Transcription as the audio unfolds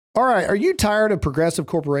All right. Are you tired of progressive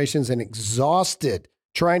corporations and exhausted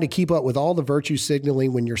trying to keep up with all the virtue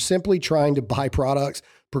signaling when you're simply trying to buy products?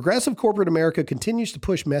 Progressive corporate America continues to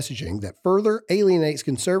push messaging that further alienates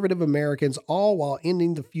conservative Americans, all while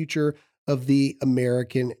ending the future of the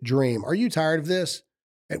American dream. Are you tired of this?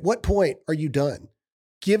 At what point are you done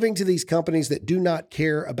giving to these companies that do not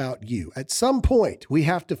care about you? At some point, we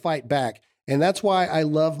have to fight back. And that's why I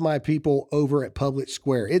love my people over at Public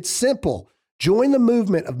Square. It's simple. Join the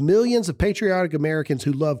movement of millions of patriotic Americans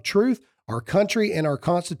who love truth, our country, and our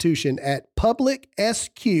Constitution at publicsq.com.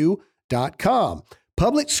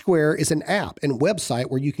 Public Square is an app and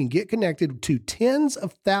website where you can get connected to tens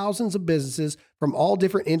of thousands of businesses from all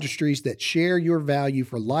different industries that share your value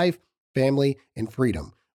for life, family, and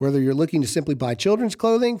freedom. Whether you're looking to simply buy children's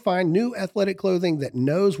clothing, find new athletic clothing that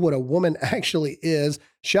knows what a woman actually is,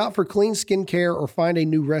 shop for clean skincare, or find a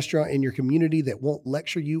new restaurant in your community that won't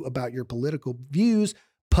lecture you about your political views,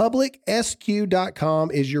 publicsq.com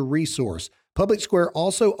is your resource. Public Square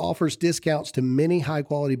also offers discounts to many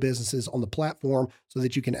high-quality businesses on the platform so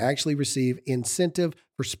that you can actually receive incentive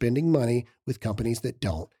for spending money with companies that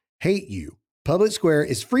don't hate you. Public Square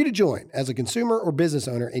is free to join as a consumer or business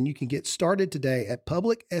owner, and you can get started today at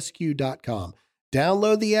publicsq.com.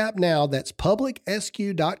 Download the app now. That's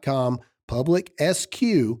publicsq.com,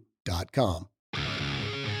 publicsq.com.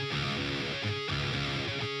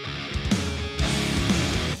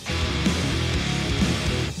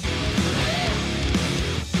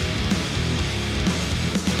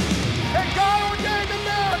 And God ordained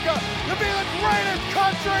America to be the greatest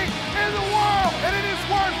country in the world, and it is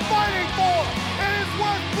worth fighting for. It is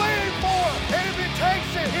worth bleeding for. And if it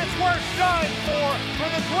takes it, it's worth dying for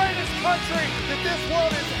the greatest country that this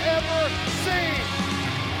world has ever seen.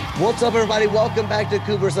 What's up, everybody? Welcome back to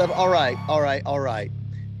Cooper's Up. All right.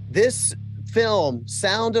 This film,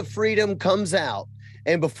 Sound of Freedom, comes out,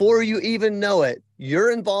 and before you even know it,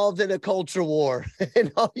 you're involved in a culture war,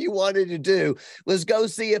 and all you wanted to do was go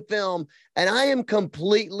see a film, and I am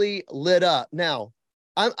completely lit up. Now,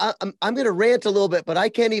 I'm going to rant a little bit, but I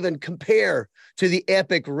can't even compare to the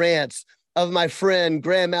epic rants of my friend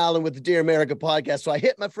Graham Allen with the Dear America podcast. So I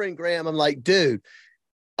hit my friend Graham. I'm like, dude,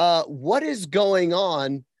 what is going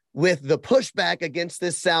on with the pushback against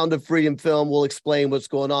this Sound of Freedom film? We'll explain what's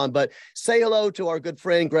going on, but say hello to our good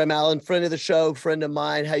friend Graham Allen, friend of the show, friend of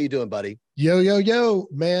mine. How you doing, buddy? Yo,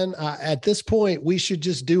 man. At this point, we should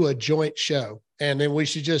just do a joint show, and then we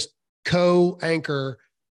should just co-anchor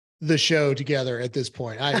the show together at this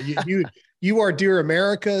point. You are Dear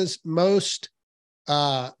America's most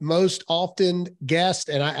often guest,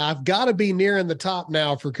 and I've got to be nearing the top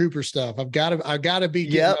now for Cooper stuff. I've got to be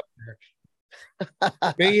getting up there.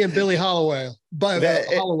 Me and Billy Hollowell,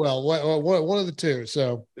 Hollowell, one of the two.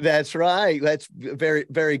 So that's right. That's very,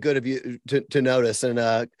 very good of you to notice, and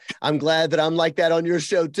I'm glad that I'm like that on your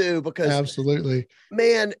show too. Because absolutely,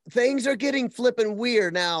 man, things are getting flipping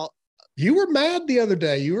weird now. You were mad the other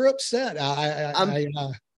day. You were upset.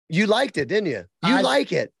 You liked it, didn't you? You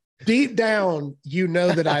like it deep down. You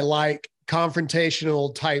know that I like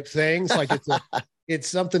confrontational type things. Like it's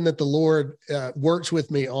something that the Lord works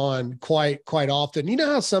with me on quite often. You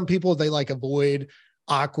know how some people, they like avoid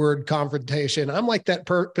awkward confrontation. I'm like that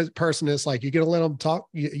person that's like, you're going to let them talk.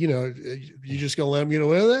 You just going to let them get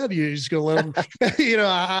away with that. You're just going to let them,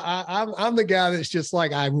 I'm the guy that's just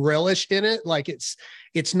like, I relish in it. Like it's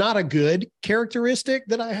not a good characteristic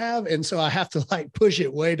that I have. And so I have to like push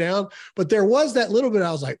it way down. But there was that little bit,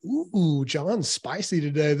 I was like, ooh, John's spicy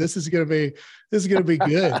today. This is going to be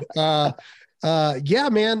good. Yeah,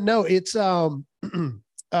 man. No, it's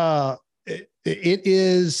it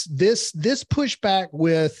is this pushback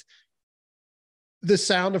with the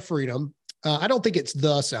Sound of Freedom. I don't think it's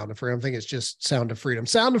the Sound of Freedom. I think it's just Sound of Freedom.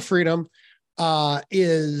 Sound of Freedom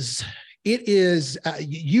is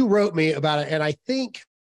you wrote me about it, and I think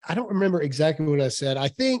I don't remember exactly what I said. I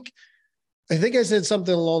think I said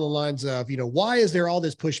something along the lines of, why is there all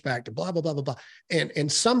this pushback to blah blah blah blah blah,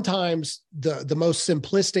 and sometimes the most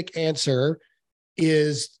simplistic answer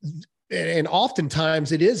is, and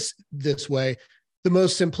oftentimes it is this way, the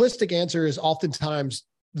most simplistic answer is oftentimes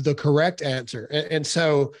the correct answer. And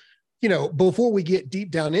so, before we get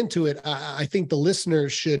deep down into it, I think the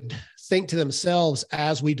listeners should think to themselves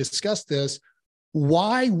as we discuss this,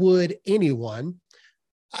 why would anyone,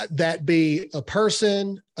 that be a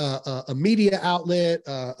person, a media outlet,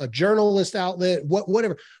 a journalist outlet,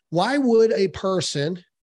 whatever, why would a person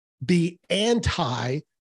be an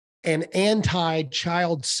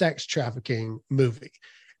anti-child sex trafficking movie?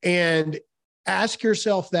 And ask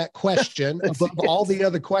yourself that question above all the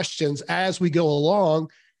other questions as we go along.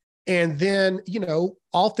 And then,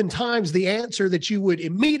 oftentimes the answer that you would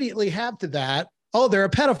immediately have to that, oh, they're a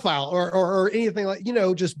pedophile or anything like,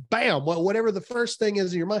 just bam, whatever the first thing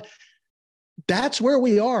is in your mind. That's where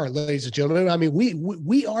we are, ladies and gentlemen. I mean,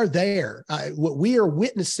 we are there. We are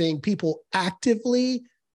witnessing people actively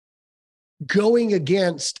going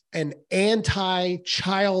against an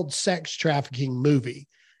anti-child sex trafficking movie.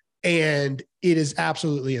 And it is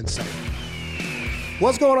absolutely insane.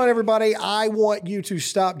 What's going on, everybody? I want you to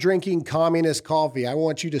stop drinking communist coffee. I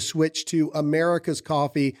want you to switch to America's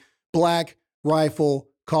Coffee,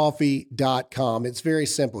 blackriflecoffee.com. It's very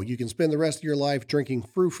simple. You can spend the rest of your life drinking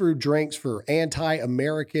frou-frou drinks for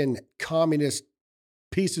anti-American communist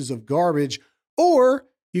pieces of garbage, or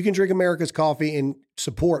you can drink America's Coffee and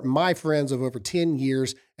support my friends of over 10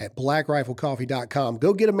 years at blackriflecoffee.com.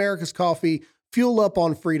 Go get America's Coffee, fuel up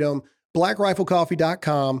on freedom,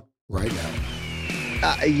 blackriflecoffee.com right now.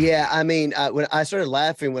 When I started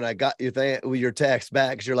laughing when I got your text back,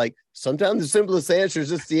 because you're like, sometimes the simplest answer is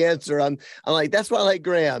just the answer. I'm like, that's why I like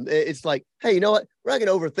Graham. It's like, hey, you know what? We're not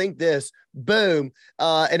going to overthink this. Boom.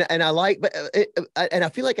 And I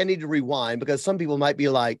feel like I need to rewind, because some people might be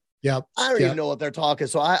like, I don't even know what they're talking.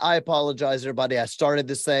 So I apologize, everybody. I started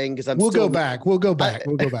this thing because We'll go back.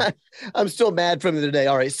 I'm still mad from the other day.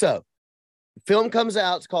 All right. So film comes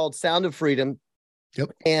out. It's called Sound of Freedom. Yep.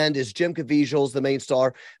 And is Jim Caviezel's the main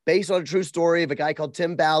star, based on a true story of a guy called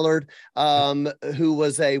Tim Ballard, who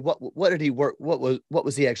was what did he work? What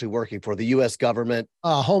was he actually working for? The U.S. government?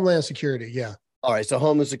 Homeland Security. Yeah. All right. So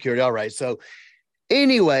Homeland Security. All right. So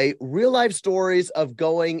anyway, real life stories of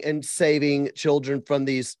going and saving children from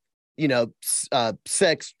these,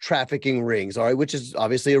 sex trafficking rings. All right. Which is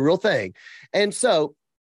obviously a real thing. And so,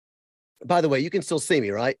 by the way, you can still see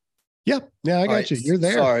me, right? Yeah, I got you. You're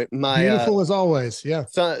there. Sorry, beautiful as always. Yeah.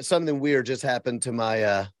 Something weird just happened to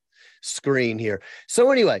my screen here. So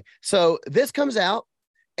anyway, this comes out,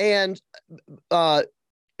 and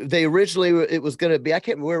they originally, it was going to be, I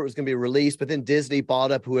can't remember where it was going to be released, but then Disney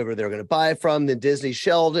bought up whoever they were going to buy it from. Then Disney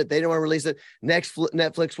shelved it. They didn't want to release it.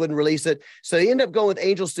 Netflix wouldn't release it. So they ended up going with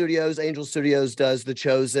Angel Studios. Angel Studios does The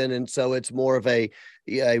Chosen. And so it's more of I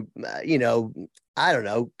don't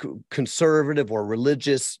know, conservative or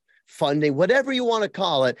religious funding, whatever you want to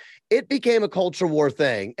call it. It became a culture war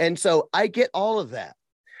thing. And so I get all of that.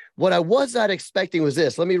 What I was not expecting was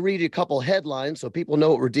this. Let me read you a couple headlines so people know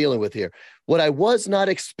what we're dealing with here. What I was not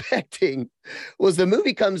expecting was the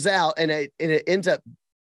movie comes out and it ends up,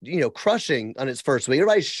 crushing on its first week.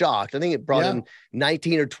 Everybody's shocked. I think it brought in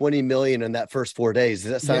 19 or 20 million in that first 4 days.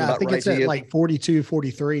 Does that sound about right? I think it's at like 42,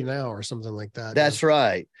 43 now or something like that. That's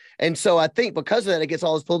right. And so I think because of that, it gets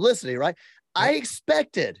all this publicity, right? Yeah.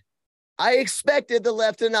 I expected the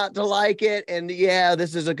left not to like it. And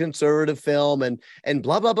this is a conservative film and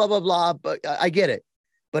blah, blah, blah, blah, blah. But I get it.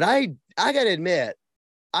 But I got to admit,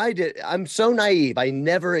 I'm so naive. I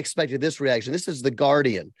never expected this reaction. This is The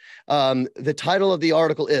Guardian. The title of the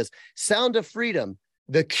article is Sound of Freedom,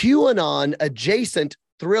 the QAnon adjacent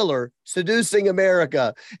thriller seducing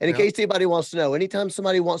America. And in case anybody wants to know, anytime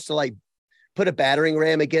somebody wants to put a battering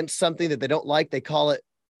ram against something that they don't like, they call it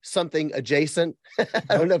something adjacent.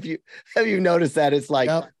 I don't know if you noticed that. It's like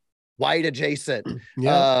white adjacent,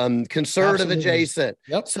 conservative Absolutely. Adjacent.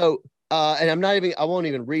 Yep. So, and I won't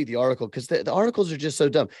even read the article because the articles are just so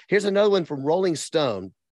dumb. Here's another one from Rolling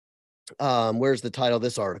Stone. Where's the title of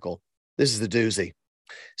this article? This is the doozy.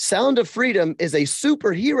 Sound of Freedom is a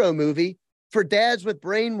superhero movie for dads with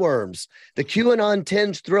brain worms. The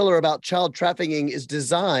QAnon-tinged thriller about child trafficking is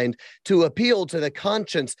designed to appeal to the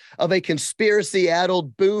conscience of a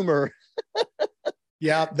conspiracy-addled boomer.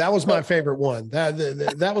 Yeah, that was my favorite one.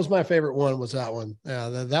 That was my favorite one. Was that one? Yeah,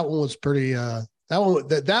 that one was pretty. That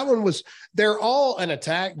one was. They're all an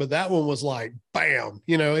attack, but that one was like bam.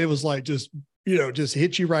 It was like just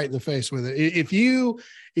hit you right in the face with it.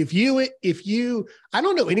 If you, I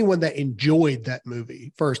don't know anyone that enjoyed that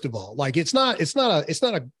movie. First of all, it's not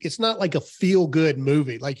like a feel good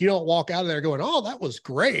movie. Like you don't walk out of there going, oh, that was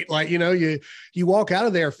great. You walk out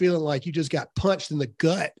of there feeling like you just got punched in the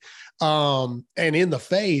gut, and in the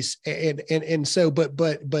face. And so, but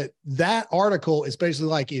that article is basically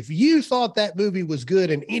like, if you thought that movie was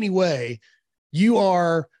good in any way, you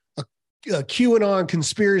are a QAnon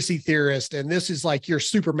conspiracy theorist, and this is like your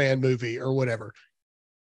Superman movie or whatever.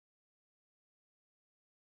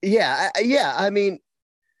 Yeah. I mean,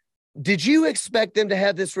 did you expect them to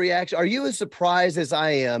have this reaction? Are you as surprised as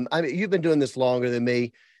I am? I mean, you've been doing this longer than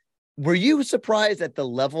me. Were you surprised at the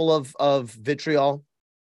level of vitriol?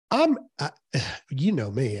 You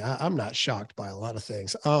know me, I'm not shocked by a lot of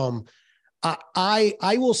things. I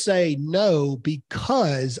will say no,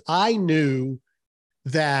 because I knew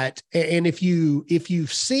and if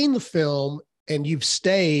you've seen the film and you've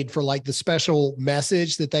stayed for like the special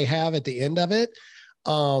message that they have at the end of it,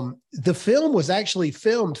 the film was actually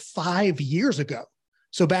filmed 5 years ago.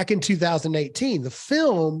 So back in 2018, the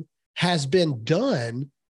film has been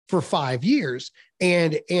done for 5 years.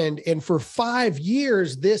 And for 5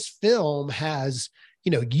 years, this film has,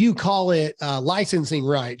 you call it licensing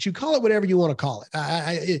rights, you call it whatever you want to call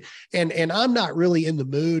it. And I'm not really in the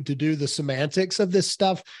mood to do the semantics of this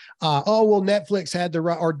stuff. Well, Netflix had the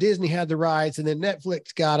right, or Disney had the rights, and then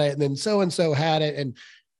Netflix got it, and then so-and-so had it. And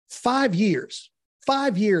 5 years,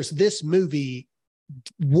 this movie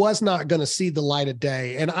was not going to see the light of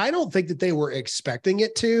day. And I don't think that they were expecting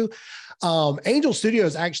it to. Angel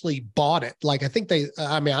Studios actually bought it. Like, I think I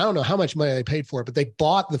don't know how much money they paid for it, but they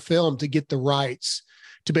bought the film to get the rights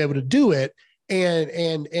to be able to do it.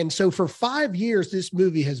 And so for 5 years, this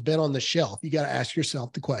movie has been on the shelf. You got to ask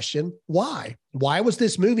yourself the question, why? Why was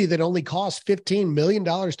this movie that only cost $15 million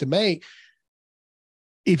to make?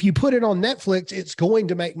 If you put it on Netflix, it's going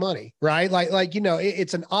to make money, right?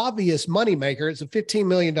 It's an obvious moneymaker. It's a $15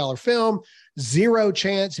 million film, zero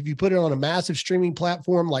chance if you put it on a massive streaming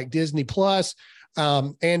platform like Disney Plus.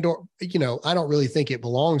 I don't really think it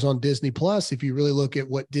belongs on Disney Plus if you really look at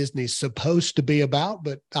what Disney's supposed to be about,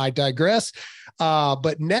 but I digress.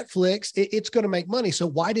 But Netflix, it's going to make money. So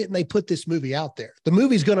why didn't they put this movie out there? The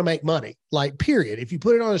movie's going to make money, like, period. If you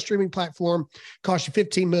put it on a streaming platform, cost you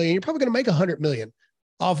 $15 million, you're probably going to make $100 million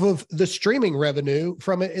off of the streaming revenue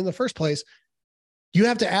from it in the first place. You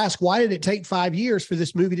have to ask, why did it take 5 years for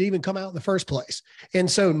this movie to even come out in the first place? And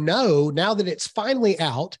so now that it's finally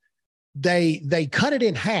out, they cut it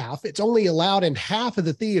in half. It's only allowed in half of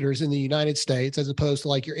the theaters in the United States, as opposed to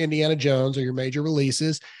like your Indiana Jones or your major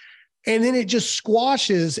releases. And then it just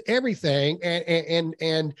squashes everything. And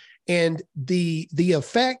the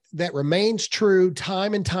effect that remains true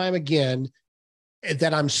time and time again,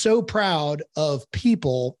 that I'm so proud of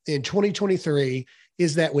people in 2023,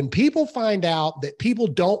 is that when people find out that people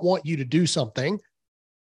don't want you to do something,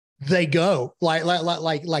 they go.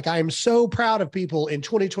 Like I am so proud of people in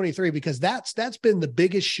 2023, because that's been the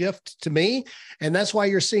biggest shift to me. And that's why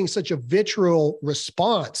you're seeing such a vitriol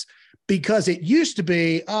response, because it used to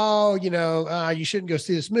be, you shouldn't go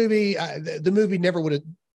see this movie. The movie never would have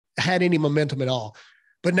had any momentum at all.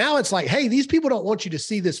 But now it's like, hey, these people don't want you to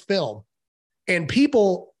see this film. And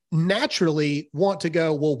people naturally want to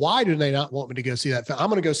go, well, why do they not want me to go see that film? I'm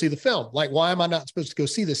going to go see the film. Like, why am I not supposed to go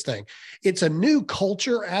see this thing? It's a new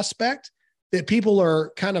culture aspect that people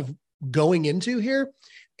are kind of going into here.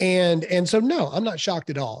 And so, no, I'm not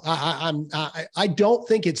shocked at all. I don't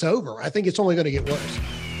think it's over. I think it's only going to get worse.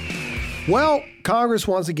 Well, Congress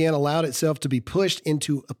once again allowed itself to be pushed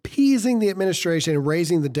into appeasing the administration and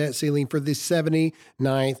raising the debt ceiling for the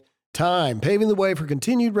 79th time, paving the way for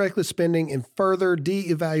continued reckless spending and further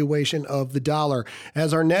de-evaluation of the dollar.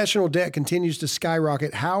 As our national debt continues to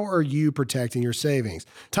skyrocket, how are you protecting your savings?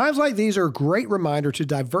 Times like these are a great reminder to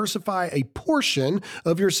diversify a portion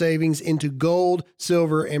of your savings into gold,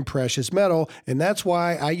 silver, and precious metal, and that's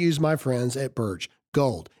why I use my friends at Birch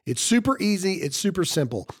Gold. It's super easy. It's super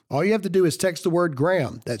simple. All you have to do is text the word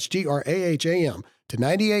Graham, that's GRAHAM, to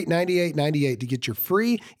 989898 to get your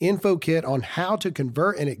free info kit on how to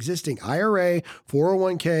convert an existing IRA,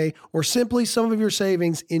 401k, or simply some of your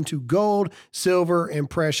savings into gold, silver, and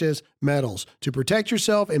precious metals. To protect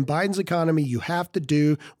yourself in Biden's economy, you have to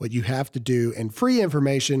do what you have to do, and free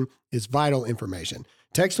information is vital information.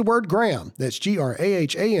 Text the word Graham, that's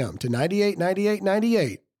GRAHAM, to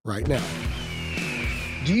 989898 right now.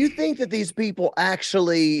 Do you think that these people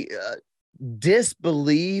actually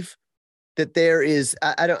disbelieve that there is,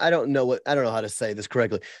 I don't know how to say this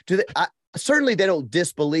correctly. Certainly they don't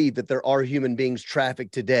disbelieve that there are human beings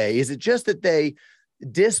trafficked today. Is it just that they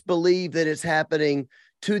disbelieve that it's happening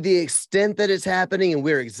to the extent that it's happening and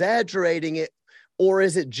we're exaggerating it? Or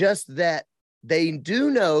is it just that they do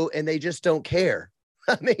know and they just don't care?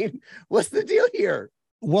 I mean, what's the deal here?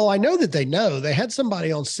 Well, I know that they know. They had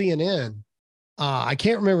somebody on CNN. I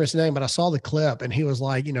can't remember his name, but I saw the clip, and he was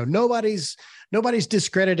like, nobody's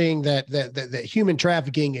discrediting that human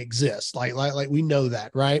trafficking exists. Like we know that,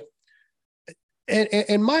 right?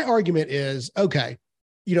 And my argument is, okay,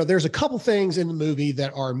 there's a couple things in the movie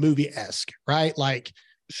that are movie-esque, right? Like,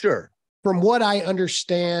 sure. From what I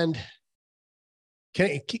understand,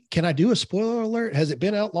 can I do a spoiler alert? Has it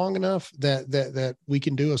been out long enough that we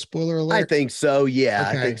can do a spoiler alert? I think so. Yeah,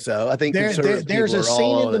 okay. I think so. I think there's a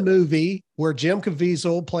scene in the movie where Jim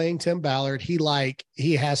Caviezel playing Tim Ballard, he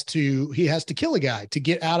has to kill a guy to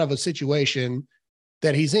get out of a situation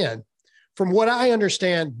that he's in. from what I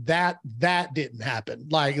understand, that didn't happen,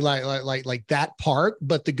 like that part.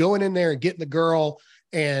 But the going in there and getting the girl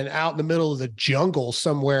and out in the middle of the jungle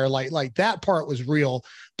somewhere, like that part was real.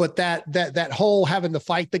 But that whole having to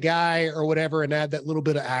fight the guy or whatever and add that little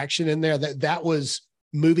bit of action in there, that was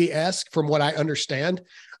movie-esque from what I understand.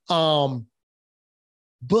 But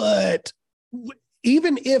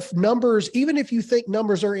even if you think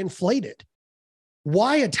numbers are inflated,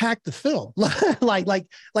 why attack the film? like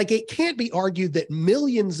it can't be argued that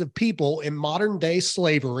millions of people in modern day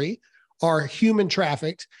slavery are human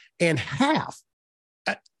trafficked, and half.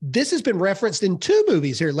 This has been referenced in 2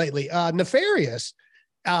 movies here lately. Nefarious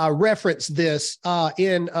referenced this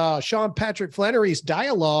in Sean Patrick Flannery's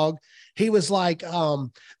dialogue. He was like,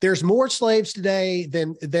 there's more slaves today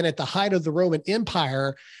than at the height of the Roman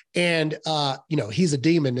Empire. And, he's a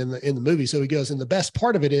demon in the movie. So he goes, and the best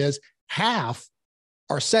part of it is half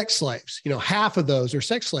are sex slaves. Half of those are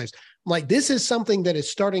sex slaves. Like, this is something that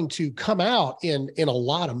is starting to come out in a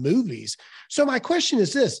lot of movies. So my question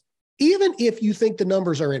is this: even if you think the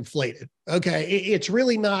numbers are inflated, okay, it's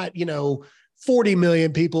really not, 40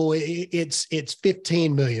 million people. It's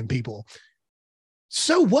 15 million people.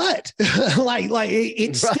 So what?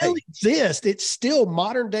 It still exists. It's still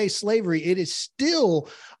modern day slavery. It is still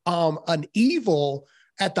an evil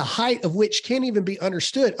at the height of which can't even be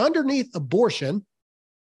understood. Underneath abortion,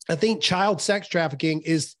 I think child sex trafficking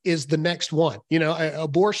is the next one.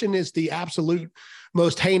 Abortion is the absolute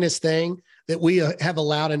most heinous thing that we have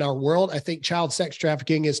allowed in our world. I think child sex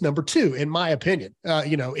trafficking is number 2, in my opinion.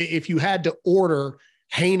 If you had to order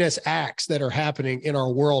heinous acts that are happening in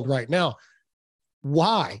our world right now,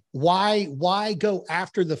 why go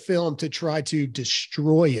after the film to try to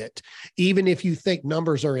destroy it? Even if you think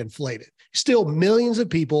numbers are inflated, still millions of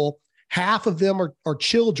people, half of them are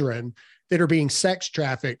children that are being sex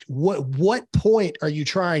trafficked. What point are you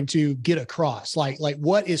trying to get across? Like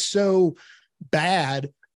what is so bad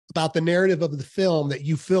about the narrative of the film that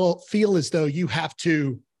you feel as though you have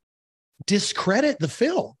to discredit the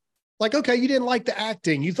film? Like, okay, you didn't like the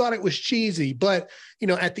acting, you thought it was cheesy, but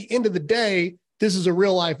at the end of the day, this is a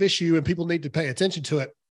real life issue and people need to pay attention to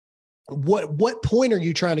it. What point are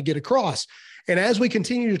you trying to get across? And as we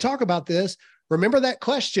continue to talk about this, remember that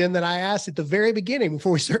question that I asked at the very beginning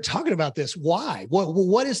before we start talking about this. Why?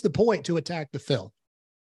 What is the point to attack the film?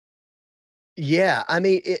 Yeah, I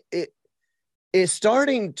mean, it's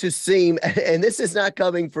starting to seem, and this is not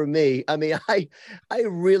coming from me. I mean, I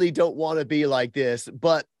really don't want to be like this,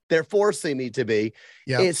 but they're forcing me to be.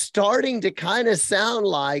 Yep. It's starting to kind of sound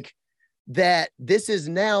like that this is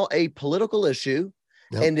now a political issue.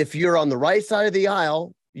 Yep. And if you're on the right side of the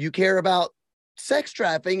aisle, you care about sex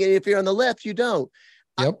trafficking. And if you're on the left, you don't.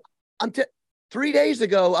 Yep. 3 days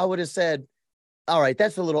ago, I would have said, all right,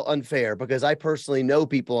 that's a little unfair, because I personally know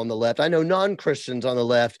people on the left. I know non-Christians on the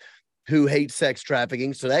left who hate sex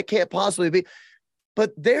trafficking. So that can't possibly be,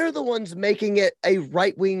 but they're the ones making it a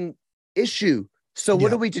right-wing issue. So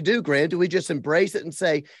what are we to do, Grant? Do we just embrace it and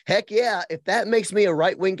say, heck yeah, if that makes me a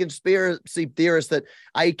right-wing conspiracy theorist that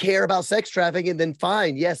I care about sex trafficking, then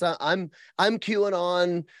fine. Yes, I'm queuing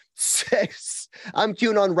on sex. I'm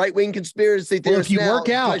queuing on right-wing conspiracy theorists. Well,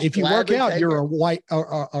 if you work out, you're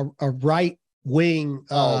a right-wing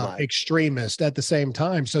extremist at the same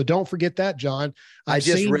time. So don't forget that, John. I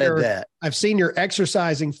just read that. I've seen your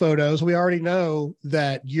exercising photos. We already know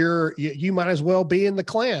that you might as well be in the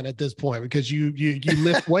Klan at this point, because you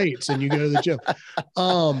lift weights and you go to the gym.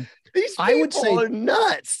 These people are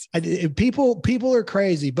nuts. People are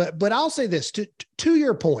crazy, but I'll say this to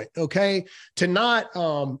your point, okay, to not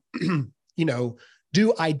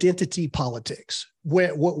do identity politics.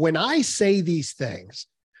 When I say these things,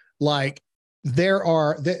 like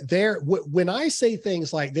when I say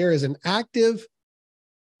things like there is an active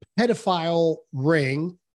pedophile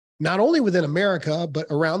ring, not only within America, but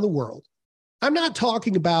around the world, I'm not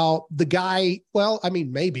talking about the guy. Well, I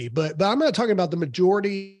mean, maybe, but I'm not talking about the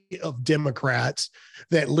majority of Democrats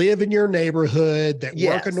that live in your neighborhood, that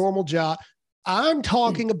work a normal job. I'm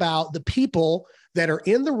talking about the people that are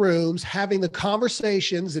in the rooms having the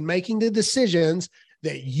conversations and making the decisions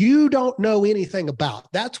that you don't know anything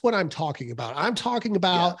about. That's what I'm talking about. I'm talking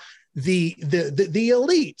about the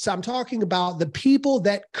elites. I'm talking about the people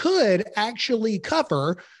that could actually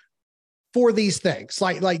cover for these things.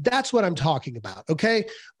 Like that's what I'm talking about. Okay.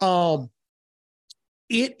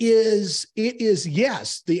 It is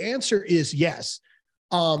yes. The answer is yes.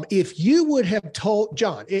 If you would have told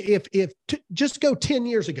John, just go 10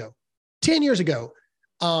 years ago,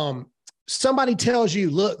 somebody tells you,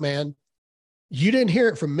 look, man, you didn't hear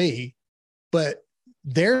it from me, but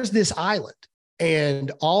there's this island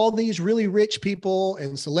and all these really rich people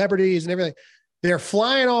and celebrities and everything, they're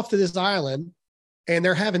flying off to this island and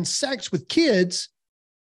they're having sex with kids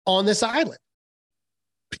on this island.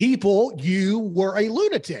 People, you were a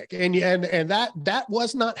lunatic, and that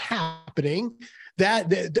was not happening.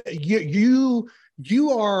 That you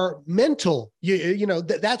are mental.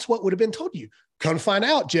 That's what would have been told to you. Come find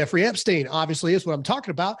out, Jeffrey Epstein obviously is what I'm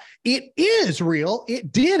talking about. It is real.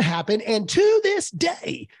 It did happen, and to this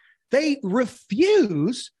day, they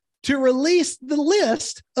refuse to release the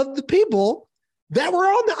list of the people that were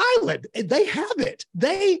on the island. They have it.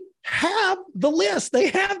 They have the list. They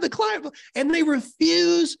have the client, and they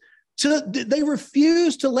refuse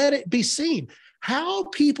to let it be seen. How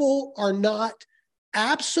people are not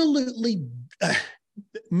absolutely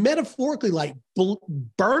metaphorically like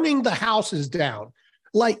burning the houses down.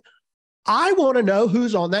 Like, I want to know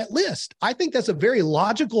who's on that list. I think that's a very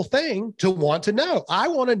logical thing to want to know. I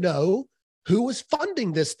want to know who was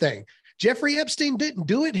funding this thing. Jeffrey Epstein didn't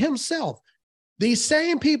do it himself. These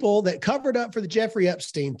same people that covered up for the Jeffrey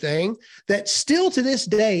Epstein thing, that still to this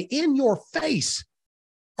day in your face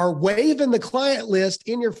are waving the client list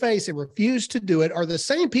in your face and refuse to do it, are the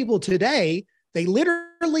same people today. They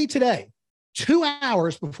literally today, 2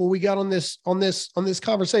 hours before we got on this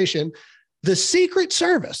conversation, the Secret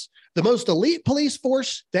Service, the most elite police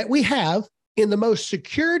force that we have in the most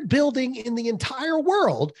secured building in the entire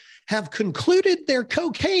world, have concluded their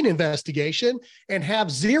cocaine investigation and have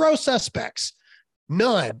 0 suspects.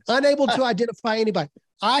 None, unable to identify anybody.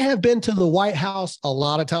 I have been to the White House a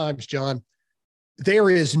lot of times, John. There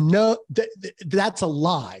is that's a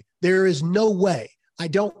lie. There is no way. I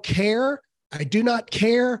don't care. I do not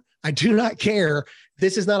care. I do not care.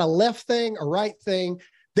 This is not a left thing, a right thing.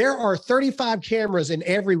 There are 35 cameras in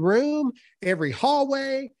every room, every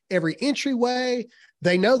hallway, every entryway.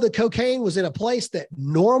 They know the cocaine was in a place that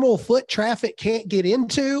normal foot traffic can't get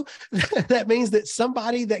into. That means that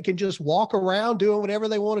somebody that can just walk around doing whatever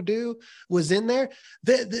they want to do was in there.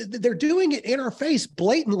 They're doing it in our face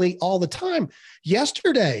blatantly all the time.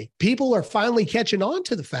 Yesterday, people are finally catching on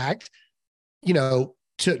to the fact,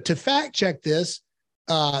 to fact check this,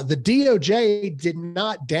 the DOJ did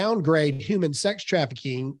not downgrade human sex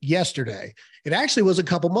trafficking yesterday. It actually was a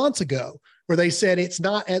couple months ago, where they said it's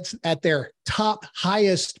not at their top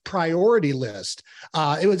highest priority list.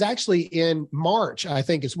 It was actually in March, I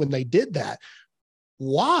think, is when they did that.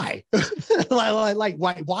 Why?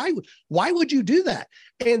 Why would you do that?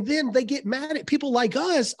 And then they get mad at people like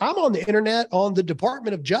us. I'm on the internet on the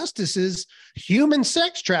Department of Justice's human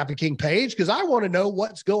sex trafficking page because I want to know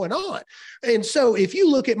what's going on. And so if you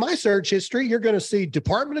look at my search history, you're going to see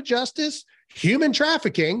Department of Justice, human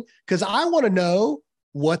trafficking, because I want to know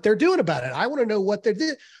what they're doing about it. I want to know what they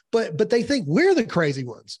did, but they think we're the crazy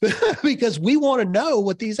ones because we want to know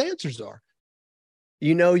what these answers are.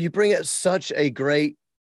 You bring up such a great,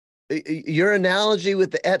 your analogy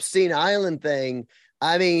with the Epstein Island thing.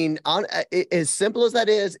 I mean, as simple as that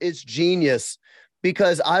is, it's genius,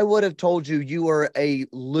 because I would have told you were a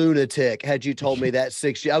lunatic had you told me that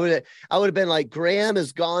 6 years. I would have been like, Graham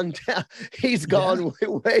has gone down. He's gone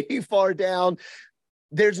way far down.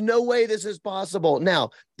 There's no way this is possible. Now,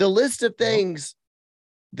 the list of things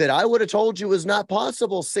that I would have told you was not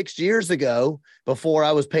possible 6 years ago, before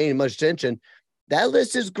I was paying much attention, that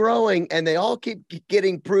list is growing, and they all keep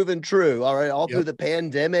getting proven true. All right. All through the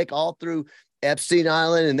pandemic, all through Epstein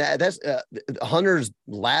Island, and that's Hunter's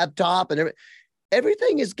laptop, and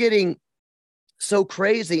everything is getting so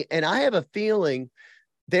crazy. And I have a feeling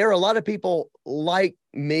there are a lot of people like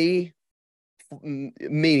me,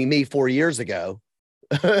 meaning me 4 years ago,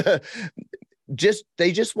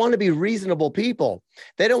 they just want to be reasonable people.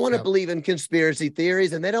 They don't want to believe in conspiracy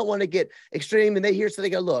theories, and they don't want to get extreme. And they hear, so they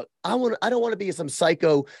go, look, I don't want to be some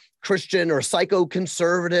psycho Christian or psycho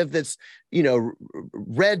conservative that's,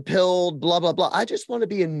 red pilled, blah, blah, blah. I just want to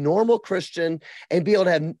be a normal Christian and be able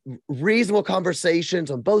to have reasonable conversations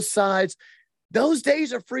on both sides. Those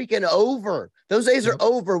days are freaking over. Those days are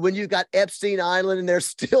over when you got Epstein Island and they're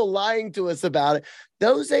still lying to us about it.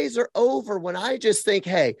 Those days are over when I just think,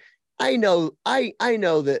 hey, I know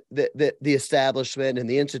that the establishment and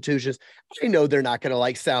the institutions, I know they're not going to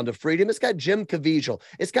like Sound of Freedom. It's got Jim Caviezel.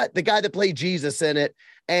 It's got the guy that played Jesus in it,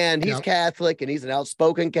 and he's Catholic, and he's an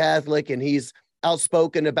outspoken Catholic, and he's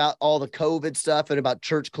outspoken about all the COVID stuff and about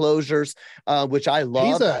church closures, which I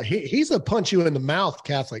love. He's a punch you in the mouth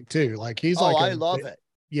Catholic too. Like he's like, I love it.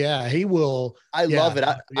 Yeah, he will. I love it.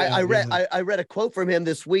 I read a quote from him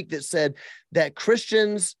this week that said that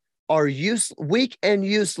Christians are weak and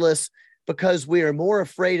useless because we are more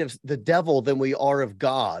afraid of the devil than we are of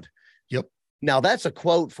God. Yep. Now that's a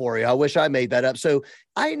quote for you. I wish I made that up. So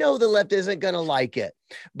I know the left isn't going to like it,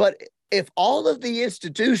 but if all of the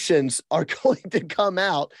institutions are going to come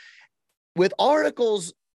out with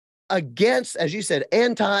articles against, as you said,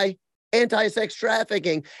 anti-sex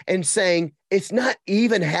trafficking and saying it's not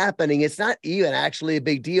even happening, it's not even actually a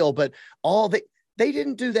big deal, but they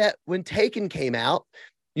didn't do that when Taken came out.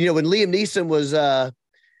 You know, when Liam Neeson was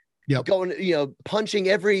going, you know, punching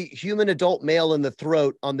every human adult male in the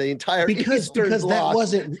throat on the entire because block.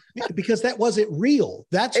 that wasn't real.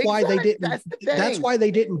 That's why they didn't. That's why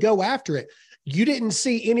they didn't go after it. You didn't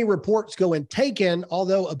see any reports going Taken,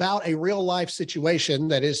 although about a real life situation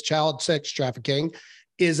that is child sex trafficking,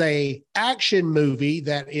 is a action movie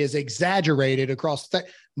that is exaggerated across the thing.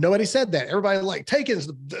 Nobody said that. Everybody like Taken's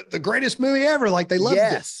the greatest movie ever. Like they loved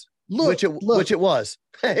it. Which it was.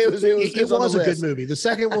 It was a good movie. The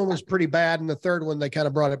second one was pretty bad, and the third one they kind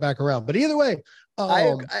of brought it back around. But either way,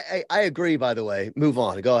 I agree. By the way, move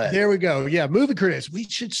on. Go ahead. There we go. Yeah, movie critics. We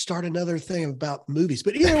should start another thing about movies.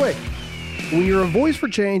 But either way, when you're a voice for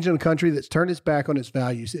change in a country that's turned its back on its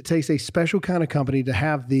values, it takes a special kind of company to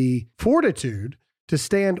have the fortitude to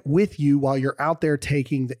stand with you while you're out there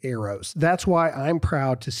taking the arrows. That's why I'm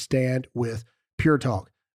proud to stand with Pure Talk.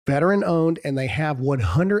 Veteran owned, and they have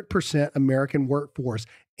 100% American workforce,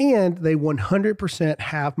 and they 100%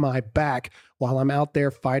 have my back while I'm out there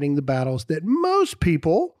fighting the battles that most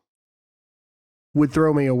people would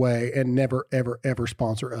throw me away and never, ever, ever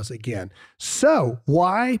sponsor us again. So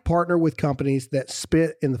why partner with companies that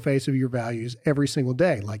spit in the face of your values every single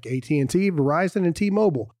day, like AT&T, Verizon, and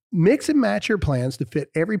T-Mobile? Mix and match your plans to fit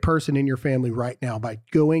every person in your family right now by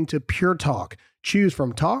going to Pure Talk. Choose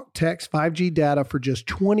from talk, text, 5G data for just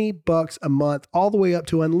 $20 a month, all the way up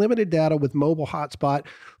to unlimited data with mobile hotspot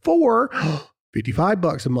for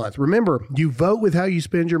 $55 a month. Remember, you vote with how you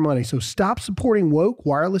spend your money, so stop supporting woke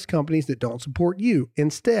wireless companies that don't support you.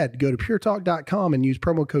 Instead, go to puretalk.com and use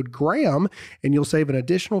promo code Graham, and you'll save an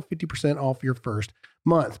additional 50% off your first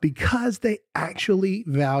month because they actually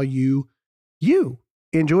value you.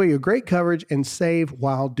 Enjoy your great coverage and save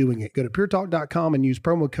while doing it. Go to puretalk.com and use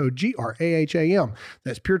promo code GRAHAM.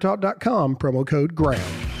 That's puretalk.com, promo code Graham.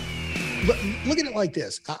 Look at it like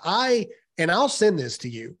this. I'll send this to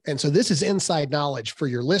you. And so this is inside knowledge for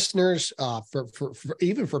your listeners, for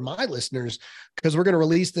even for my listeners, because we're going to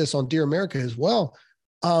release this on Dear America as well.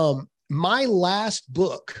 My last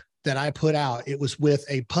book that I put out, it was with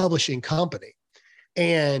a publishing company.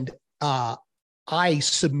 And I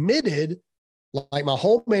submitted like my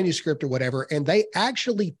whole manuscript or whatever, and they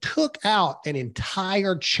actually took out an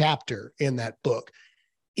entire chapter in that book.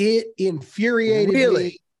 It infuriated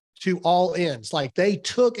me to all ends. Like they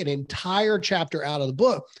took an entire chapter out of the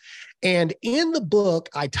book. And in the book,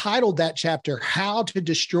 I titled that chapter, How to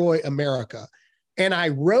Destroy America. And I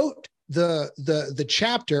wrote the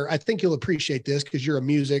chapter. I think you'll appreciate this because you're a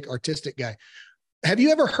music artistic guy. Have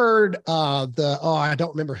you ever heard I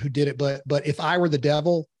don't remember who did it, but If I Were the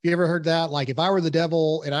Devil? You ever heard that? Like if I were the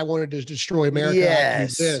devil and I wanted to destroy America,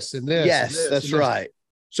 yes. I'd do this and this. Yes, and this that's and this. right.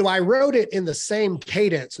 So I wrote it in the same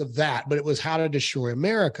cadence of that, but it was How to Destroy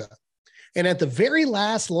America. And at the very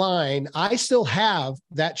last line, I still have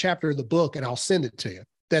that chapter of the book, and I'll send it to you,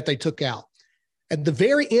 that they took out. At the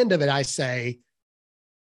very end of it, I say,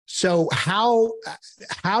 so how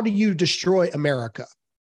do you destroy America?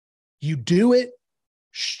 You do it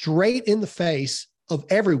straight in the face of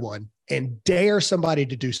everyone and dare somebody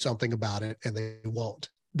to do something about it, and they won't.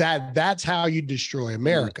 That's how you destroy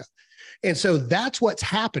America. And so that's what's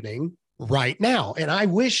happening right now. And I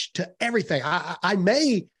wish to everything. I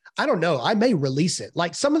may release it.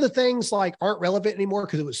 Like some of the things like aren't relevant anymore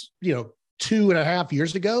because it was, 2.5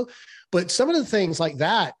 years ago. But some of the things like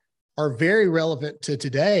that are very relevant to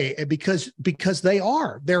today, and because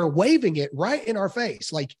they're waving it right in our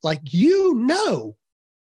face. Like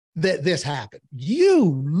that this happened.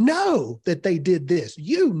 That they did this.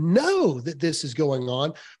 That this is going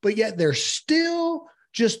on, but yet they're still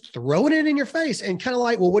just throwing it in your face and kind of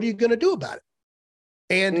like, well, what are you going to do about it?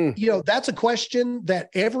 And, that's a question that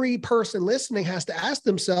every person listening has to ask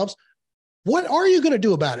themselves. What are you going to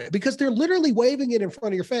do about it? Because they're literally waving it in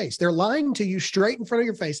front of your face. They're lying to you straight in front of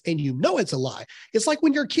your face, and it's a lie. It's like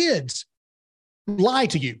when your kids lie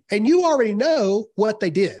to you and you already know what they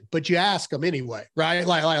did, but you ask them anyway, right?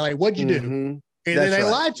 Like what'd you do? And then they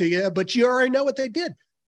lie to you, but you already know what they did.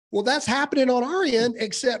 Well, that's happening on our end,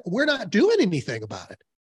 except we're not doing anything about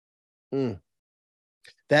it.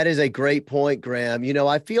 That is a great point, Graham.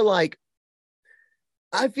 I feel like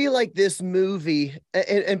this movie,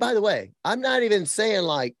 and by the way, I'm not even saying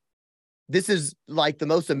like this is like the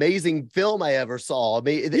most amazing film I ever saw. I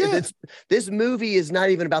mean, this movie is not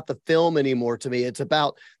even about the film anymore to me. It's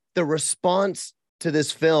about the response to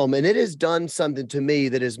this film. And it has done something to me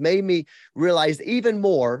that has made me realize even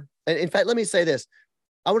more. And in fact, let me say this.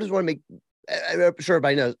 I just want to make sure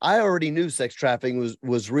everybody knows I already knew sex trafficking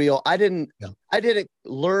was real. I didn't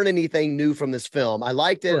learn anything new from this film. I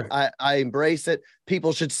liked it. I embrace it.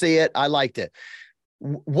 People should see it. I liked it.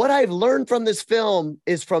 What I've learned from this film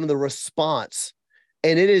is from the response.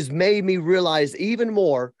 And it has made me realize even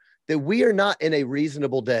more that we are not in a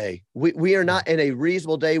reasonable day. We are not in a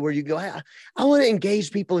reasonable day where you go, hey, I want to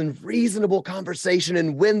engage people in reasonable conversation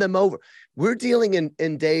and win them over. We're dealing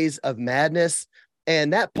in days of madness.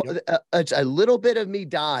 And that a little bit of me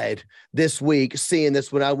died this week seeing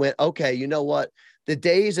this when I went, okay, you know what? The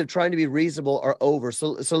days of trying to be reasonable are over.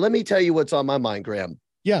 So let me tell you what's on my mind, Graham.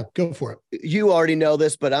 Yeah, go for it. You already know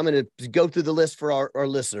this, but I'm going to go through the list for our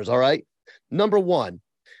listeners. All right. Number one,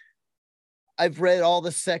 I've read all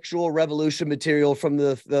the sexual revolution material from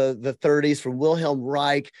the 30s from Wilhelm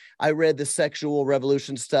Reich. I read the sexual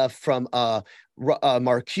revolution stuff from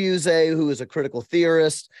Marcuse, who is a critical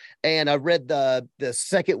theorist. And I read the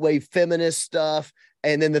second wave feminist stuff.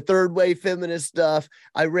 And then the third wave feminist stuff.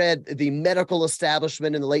 I read the medical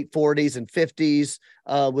establishment in the late 40s and 50s.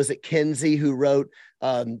 Was it Kinsey who wrote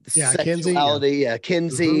sexuality?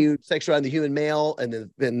 Kinsey, sexuality of the human male and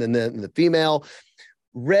the female.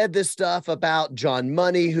 Read this stuff about John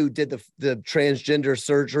Money, who did the transgender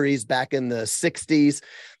surgeries back in the 60s.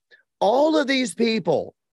 All of these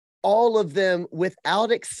people, all of them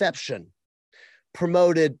without exception,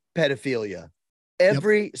 promoted pedophilia.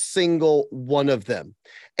 Every single one of them.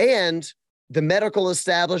 And the medical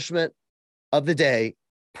establishment of the day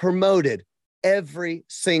promoted every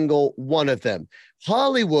single one of them.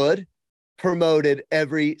 Hollywood promoted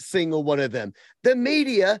every single one of them. The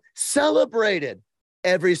media celebrated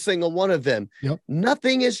every single one of them.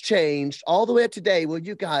 Nothing has changed all the way up today. Well,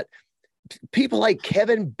 you got people like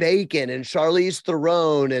Kevin Bacon and Charlize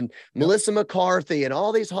Theron and Melissa McCarthy and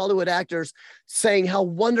all these Hollywood actors saying how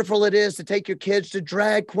wonderful it is to take your kids to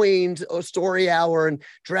drag queens or story hour and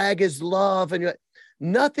drag is love. And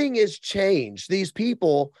nothing has changed. These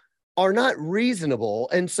people are not reasonable.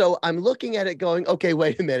 And so I'm looking at it going, okay,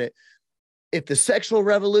 wait a minute. If the sexual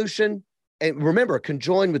revolution, and remember,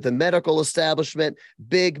 conjoined with the medical establishment,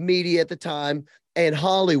 big media at the time, and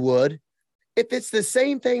Hollywood, if it's the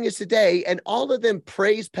same thing as today, and all of them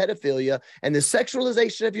praise pedophilia and the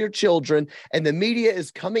sexualization of your children, and the media is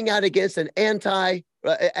coming out against an anti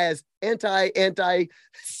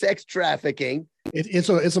sex trafficking, it's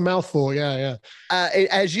a mouthful.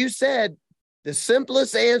 As you said, the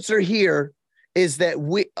simplest answer here is that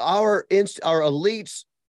our elites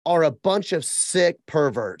are a bunch of sick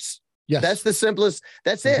perverts. Yes. That's the simplest.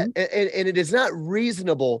 That's it. And it is not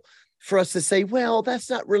reasonable for us to say, well, that's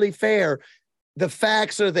not really fair. The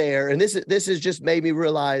facts are there. And this has just made me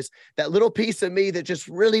realize that little piece of me that just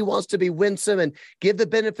really wants to be winsome and give the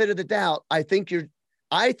benefit of the doubt. I think you're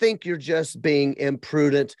just being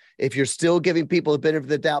imprudent if you're still giving people the benefit of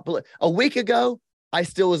the doubt. A week ago, I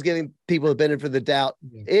still was giving people the benefit of the doubt.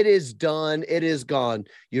 It is done. It is gone.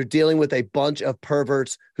 You're dealing with a bunch of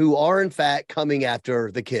perverts who are, in fact, coming after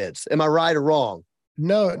the kids. Am I right or wrong?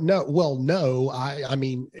 No. Well, no. I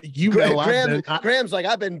mean, Graham's like,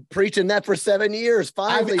 I've been preaching that for 7 years.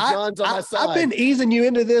 Finally, John's on my side. I've been easing you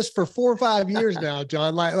into this for 4 or 5 years now,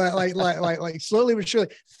 John. Like slowly but surely.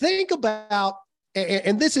 Think about,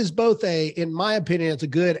 and this is both in my opinion, it's a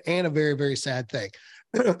good and a very, very sad thing.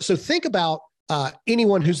 So think about.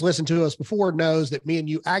 Anyone who's listened to us before knows that me and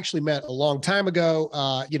you actually met a long time ago.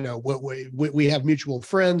 We have mutual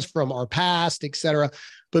friends from our past, et cetera.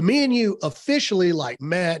 But me and you officially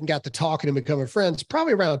met and got to talking and becoming friends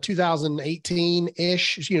probably around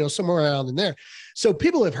 2018-ish, somewhere around in there. So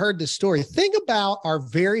people have heard this story. Think about our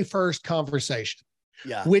very first conversation,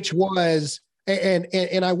 which was,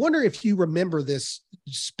 and I wonder if you remember this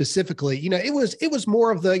specifically. It was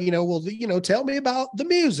more of the, tell me about the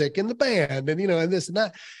music and the band and and this and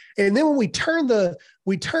that. And then when we turned the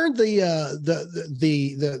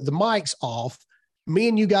mics off, me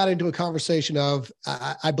and you got into a conversation of,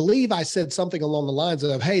 I believe I said something along the lines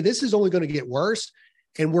of, hey, this is only going to get worse.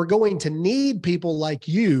 And we're going to need people like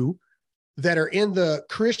you that are in the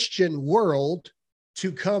Christian world to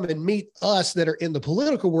come and meet us that are in the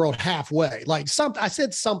political world halfway. I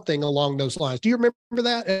said something along those lines. Do you remember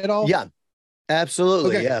that at all? Yeah,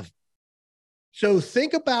 absolutely. Okay. Yeah. So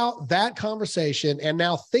think about that conversation and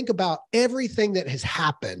now think about everything that has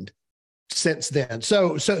happened since then.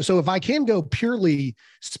 So if I can go purely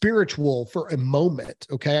spiritual for a moment,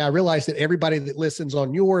 okay, I realize that everybody that listens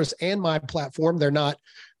on yours and my platform, they're not,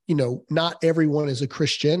 not everyone is a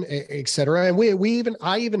Christian, et cetera. And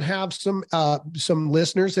I even have some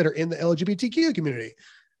listeners that are in the LGBTQ community.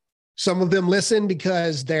 Some of them listen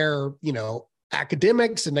because they're,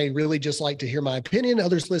 academics and they really just like to hear my opinion.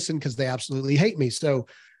 Others listen because they absolutely hate me. So,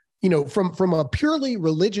 from a purely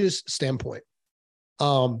religious standpoint,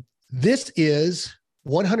 this is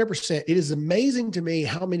 100%. It is amazing to me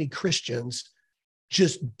how many Christians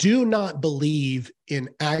just do not believe in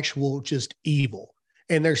actual just evil.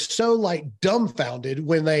 And they're so like dumbfounded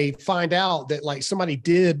when they find out that like somebody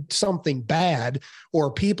did something bad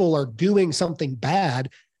or people are doing something bad.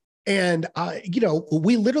 And,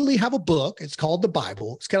 we literally have a book. It's called the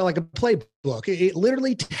Bible. It's kind of like a playbook. It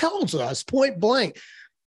literally tells us point blank,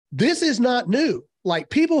 this is not new. Like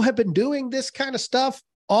people have been doing this kind of stuff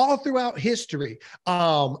all throughout history,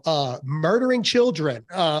 murdering children,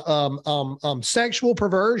 sexual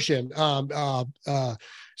perversion,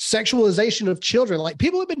 sexualization of children. Like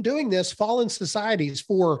people have been doing this, fallen societies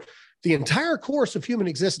for the entire course of human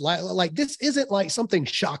existence. Like this isn't like something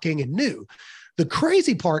shocking and new. The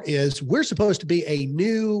crazy part is we're supposed to be a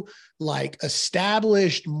new, like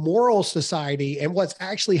established moral society. And what's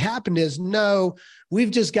actually happened is no,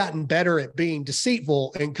 we've just gotten better at being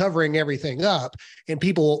deceitful and covering everything up. And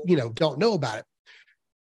people, don't know about it.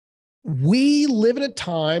 We live in a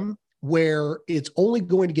time where it's only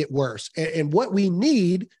going to get worse. And what we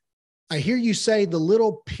need, I hear you say the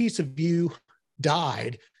little piece of you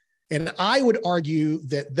died. And I would argue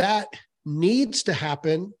that needs to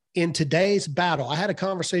happen in today's battle. I had a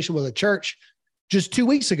conversation with a church just 2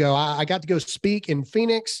 weeks ago. I got to go speak in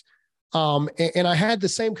Phoenix. And I had the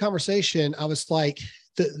same conversation. I was like,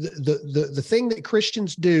 the thing that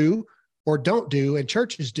Christians do or don't do, and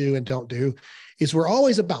churches do and don't do, is we're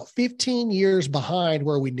always about 15 years behind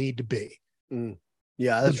where we need to be.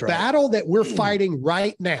 Yeah, that's the right. Battle that we're fighting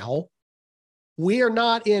right now, we are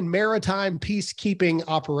not in maritime peacekeeping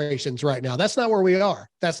operations right now. That's not where we are.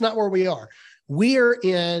 We are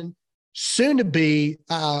in soon to be,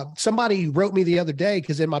 somebody wrote me the other day,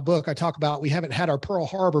 because in my book, I talk about we haven't had our Pearl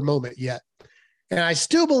Harbor moment yet. And I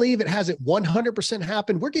still believe it hasn't 100%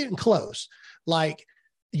 happened. We're getting close. Like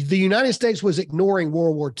the United States was ignoring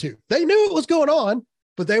World War II. They knew it was going on,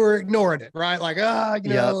 but they were ignoring it, right? Like,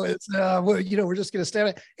 it's, we're just going to stand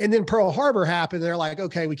it. And then Pearl Harbor happened. They're like,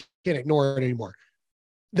 okay, we can't ignore it anymore.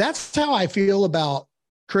 That's how I feel about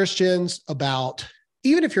Christians, about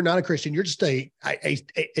even if you're not a Christian, you're just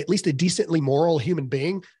at least a decently moral human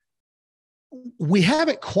being. We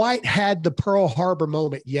haven't quite had the Pearl Harbor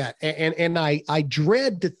moment yet. And I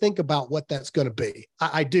dread to think about what that's going to be.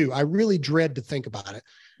 I do. I really dread to think about it.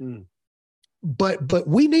 But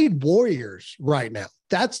we need warriors right now.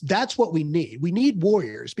 That's what we need. We need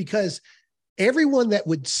warriors, because everyone that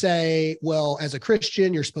would say, well, as a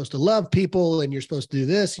Christian, you're supposed to love people and you're supposed to do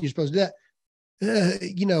this and you're supposed to do that.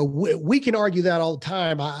 We can argue that all the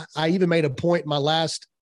time. I even made a point in my last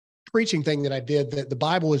preaching thing that I did, that the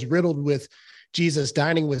Bible is riddled with Jesus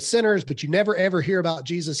dining with sinners, but you never ever hear about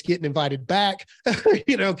Jesus getting invited back,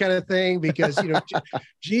 kind of thing, because,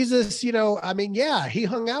 Jesus, he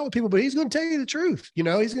hung out with people, but he's going to tell you the truth.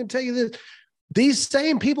 He's going to tell you that these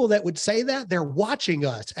same people that would say that, they're watching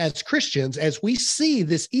us as Christians, as we see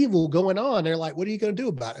this evil going on. They're like, what are you going to do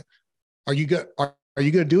about it? Are you going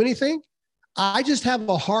to do anything? I just have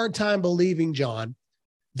a hard time believing, John,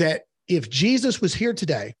 that if Jesus was here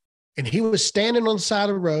today and he was standing on the side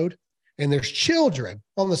of the road and there's children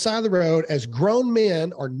on the side of the road as grown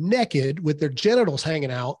men are naked with their genitals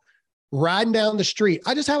hanging out, riding down the street,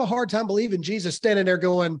 I just have a hard time believing Jesus standing there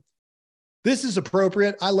going, this is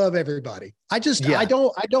appropriate. I love everybody. I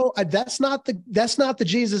that's not the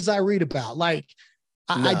Jesus I read about. Like,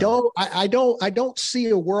 no. I don't see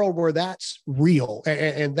a world where that's real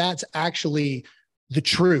and that's actually the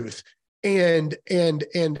truth. And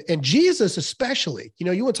Jesus, especially,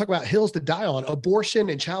 you want to talk about hills to die on. Abortion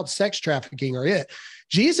and child sex trafficking are it.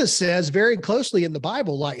 Jesus says very closely in the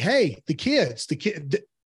Bible, like, hey,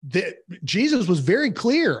 Jesus was very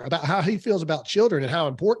clear about how he feels about children and how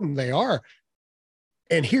important they are.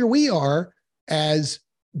 And here we are as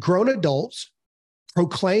grown adults,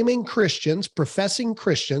 proclaiming Christians, professing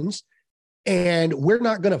Christians, and we're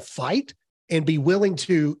not going to fight and be willing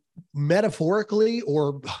to metaphorically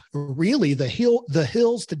or really the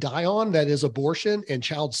hills to die on, that is abortion and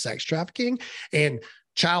child sex trafficking and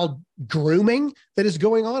child grooming that is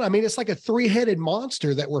going on. I mean, it's like a three-headed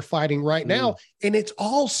monster that we're fighting right now, and it's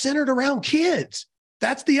all centered around kids.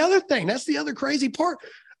 That's the other thing. That's the other crazy part.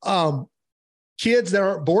 Kids that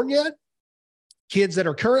aren't born yet, kids that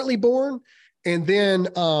are currently born, and then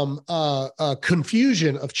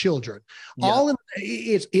confusion of children. Yeah.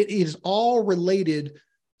 It is all related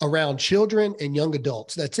around children and young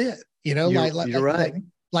adults. That's it. You know, you're right.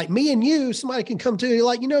 Like me and you, somebody can come to you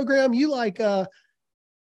like, Graham, you like, I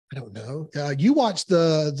don't know. You watched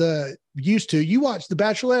you watched The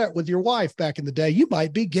Bachelorette with your wife back in the day. You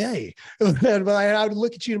might be gay. And I would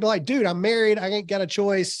look at you and be like, dude, I'm married. I ain't got a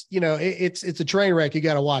choice. It's a train wreck. You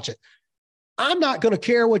got to watch it. I'm not going to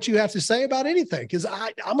care what you have to say about anything because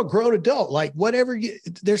I'm a grown adult. Like whatever,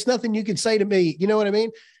 there's nothing you can say to me. You know what I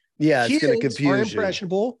mean? Yeah, Kids it's going to confuse are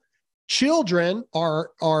impressionable. Children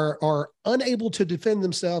are unable to defend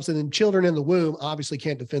themselves, and then children in the womb obviously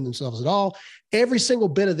can't defend themselves at all. Every single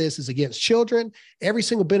bit of this is against children. Every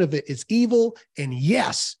single bit of it is evil. And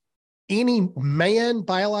yes, any man,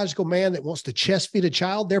 biological man that wants to chest feed a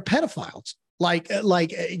child, they're pedophiles. Like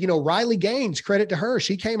Riley Gaines, credit to her.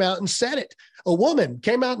 She came out and said it. A woman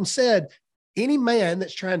came out and said, any man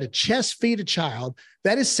that's trying to chest feed a child,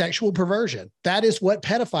 that is sexual perversion. That is what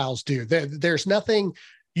pedophiles do. There's nothing.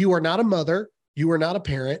 You are not a mother. You are not a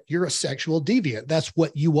parent. You're a sexual deviant. That's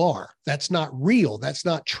what you are. That's not real. That's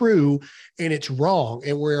not true. And it's wrong.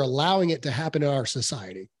 And we're allowing it to happen in our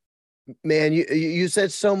society. Man, you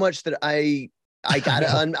said so much that I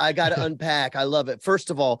gotta unpack. I love it. First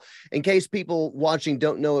of all, in case people watching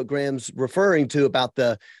don't know what Graham's referring to about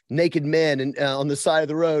the naked men and on the side of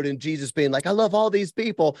the road and Jesus being like, I love all these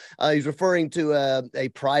people. He's referring to a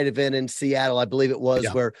pride event in Seattle, I believe it was,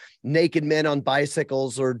 where naked men on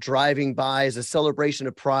bicycles are driving by as a celebration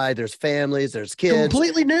of pride. There's families, there's kids.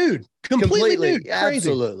 Completely nude. Completely nude. Crazy.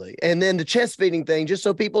 Absolutely. And then the chest feeding thing, just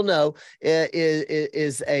so people know,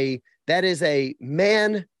 is a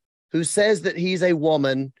man who says that he's a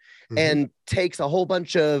woman and takes a whole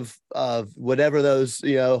bunch of whatever those,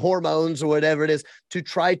 hormones or whatever it is to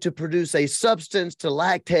try to produce a substance to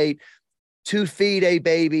lactate, to feed a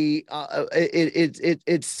baby.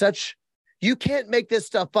 It's such, you can't make this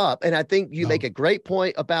stuff up. And I think you make a great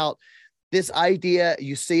point about this idea.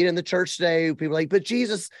 You see it in the church today. People are like, but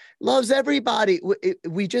Jesus loves everybody.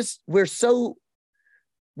 We're so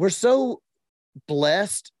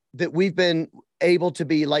blessed that we've been able to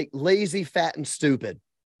be like lazy, fat, and stupid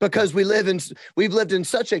because we've lived in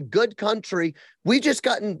such a good country. We just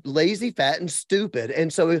gotten lazy, fat, and stupid.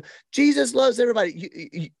 And so Jesus loves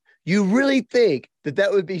everybody. You really think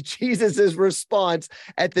that would be Jesus's response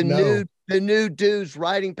at the new dudes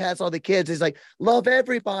riding past all the kids? He's like, love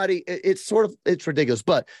everybody. It's ridiculous.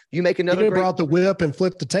 But you make another. You brought the whip and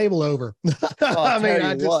flipped the table over.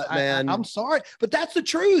 I'm sorry, but that's the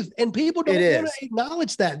truth, and people don't want to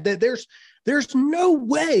acknowledge that there's no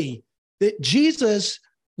way that Jesus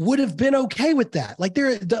would have been okay with that. Like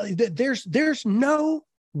there's no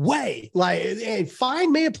way. Like,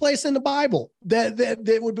 find me a place in the Bible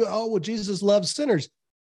that would be, oh, well, Jesus loves sinners.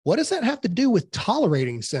 What does that have to do with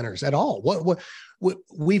tolerating sinners at all? What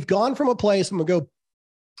we've gone from a place, I'm gonna go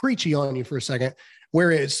preachy on you for a second, where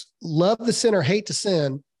it's love the sinner, hate the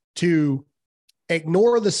sin, to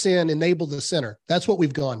ignore the sin, enable the sinner. That's what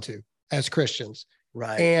we've gone to as Christians.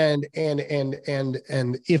 Right. And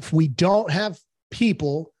if we don't have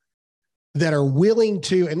people that are willing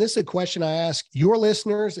to, and this is a question I ask your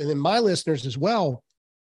listeners and then my listeners as well,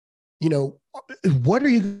 what are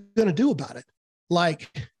you going to do about it? Like,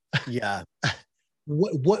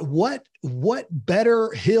 what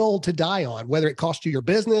better hill to die on, whether it costs you your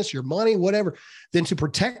business, your money, whatever, than to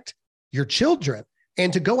protect your children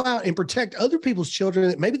and to go out and protect other people's children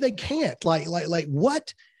that maybe they can't. Like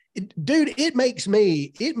what? Dude, it makes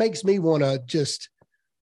me want to just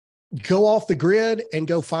go off the grid and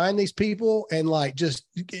go find these people and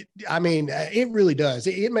it really does.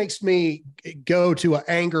 It makes me go to an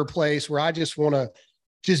anger place where I just want to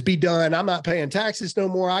just be done. I'm not paying taxes no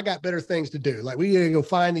more. I got better things to do. Like, we got to go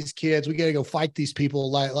find these kids. We got to go fight these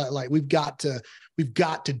people. Like we've got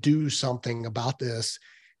to do something about this.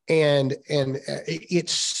 And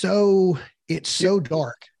it's so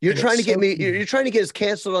dark. You're trying to get us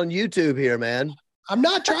canceled on YouTube here, man. I'm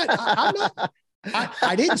not trying.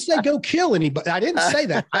 I didn't say go kill anybody. I didn't say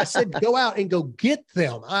that. I said go out and go get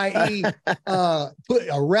them, i.e.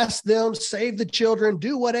 Arrest them, save the children,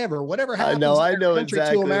 do whatever happens. I know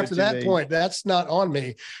exactly to them after that point. That's not on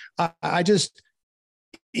me.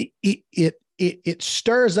 It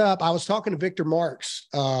stirs up. I was talking to Victor Marks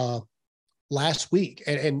last week,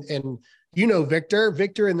 and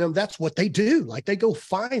Victor and them, that's what they do. Like, they go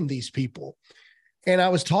find these people. And I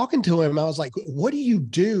was talking to him. I was like, what do you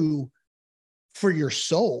do for your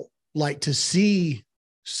soul? Like, to see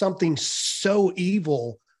something so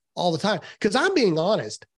evil all the time. Because I'm being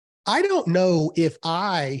honest, I don't know if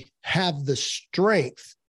I have the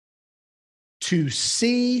strength to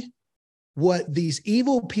see what these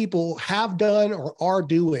evil people have done or are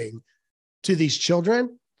doing to these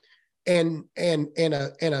children, and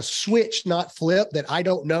a switch not flip that I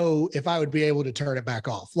don't know if I would be able to turn it back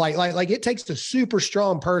off. Like it takes a super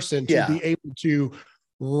strong person to be able to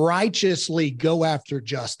righteously go after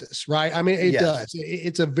justice, right? I mean, it does.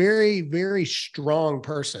 It's a very, very strong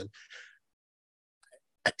person.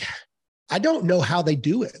 I don't know how they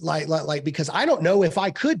do it. Like, because I don't know if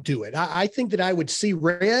I could do it. I think that I would see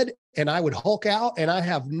red and I would Hulk out, and I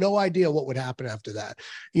have no idea what would happen after that.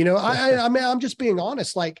 You know, I mean, I'm just being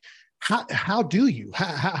honest. Like, how do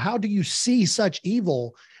you see such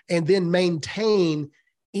evil and then maintain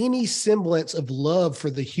any semblance of love for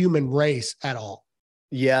the human race at all?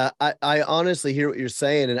 Yeah, I honestly hear what you're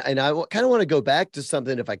saying. And I kind of want to go back to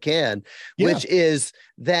something, if I can, which is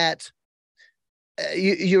that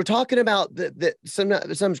you're talking about that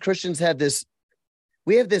some Christians have this,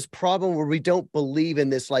 we have this problem where we don't believe in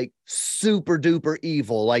this like super duper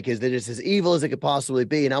evil, like is that it's as evil as it could possibly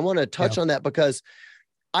be. And I want to touch on that because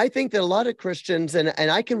I think that a lot of Christians, and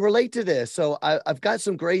I can relate to this, so I've got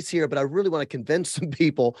some grace here, but I really want to convince some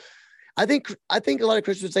people. I think a lot of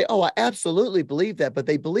Christians say, oh, I absolutely believe that, but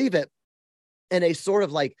they believe it in a sort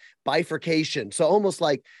of like bifurcation. So almost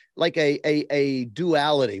like a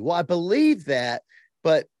duality. Well, I believe that,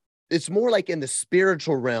 but it's more like in the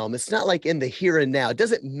spiritual realm. It's not like in the here and now. It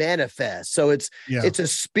doesn't manifest. So it's a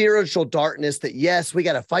spiritual darkness that, yes, we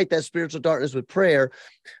got to fight that spiritual darkness with prayer,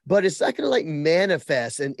 but it's not going to like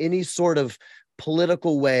manifest in any sort of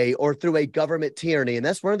political way or through a government tyranny. And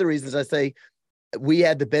that's one of the reasons I say we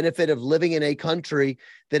had the benefit of living in a country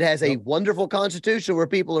that has a wonderful constitution where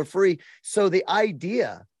people are free. So the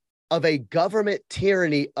idea of a government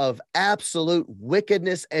tyranny of absolute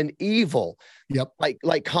wickedness and evil,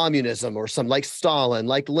 like communism or some like Stalin,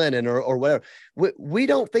 like Lenin or whatever, we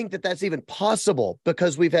don't think that that's even possible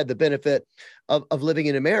because we've had the benefit of living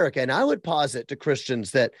in America. And I would posit to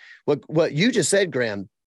Christians that what you just said, Graham,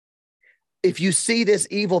 if you see this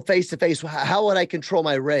evil face to face, how would I control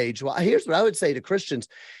my rage? Well, here's what I would say to Christians.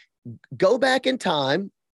 Go back in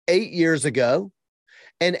time 8 years ago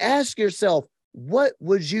and ask yourself, what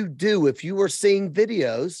would you do if you were seeing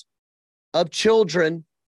videos of children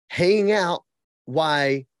hanging out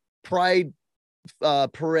while Pride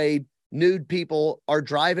parade nude people are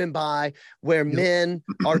driving by, where men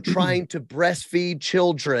are trying to breastfeed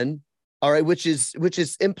children? All right, which is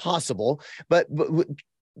impossible, but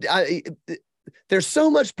there's so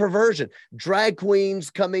much perversion. Drag queens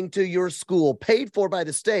coming to your school, paid for by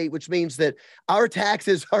the state, which means that our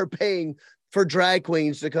taxes are paying for drag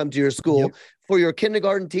queens to come to your school, for your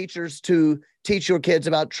kindergarten teachers to teach your kids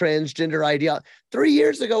about transgender ideology. 3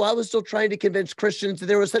 years ago, I was still trying to convince Christians that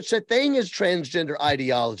there was such a thing as transgender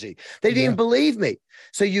ideology. They didn't even believe me.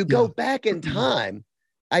 So you go back in time.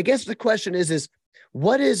 I guess the question is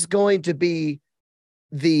what is going to be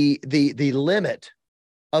the limit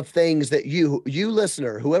of things that you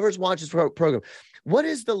listener, whoever's watching this program, what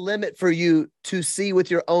is the limit for you to see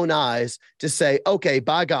with your own eyes to say, okay,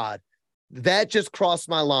 by God, that just crossed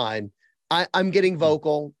my line. I'm getting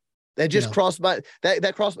vocal. That just crossed my,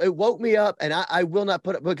 that crossed, it woke me up, and I will not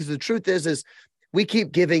put up, because the truth is we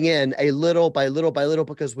keep giving in a little by little by little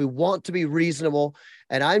because we want to be reasonable.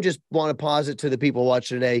 And I just want to posit to the people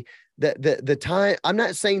watching today that the time, I'm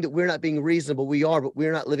not saying that we're not being reasonable. We are, but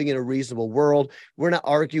we're not living in a reasonable world. We're not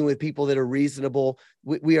arguing with people that are reasonable.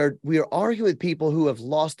 We are arguing with people who have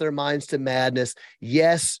lost their minds to madness.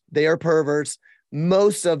 Yes, they are perverts.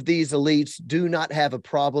 Most of these elites do not have a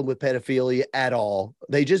problem with pedophilia at all.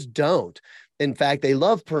 They just don't. In fact, they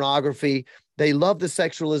love pornography. They love the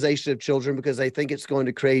sexualization of children because they think it's going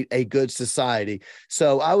to create a good society.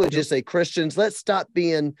 So I would just say, Christians, let's stop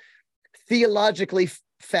being theologically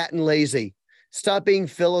fat and lazy. Stop being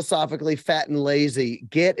philosophically fat and lazy.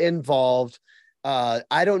 Get involved.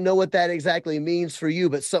 I don't know what that exactly means for you,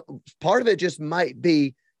 but part of it just might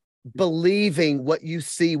be believing what you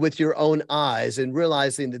see with your own eyes and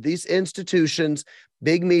realizing that these institutions,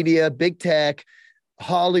 big media, big tech,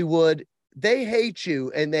 Hollywood, they hate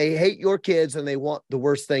you and they hate your kids and they want the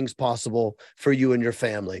worst things possible for you and your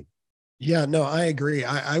family. Yeah, no, I agree.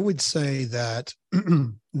 I would say that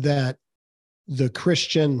that the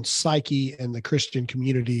Christian psyche and the Christian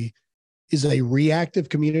community is a reactive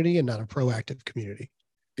community and not a proactive community.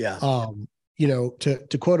 Yeah. You know,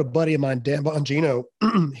 to quote a buddy of mine, Dan Bongino,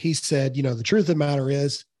 he said, you know, the truth of the matter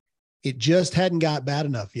is it just hadn't got bad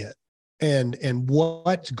enough yet. And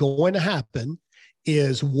what's going to happen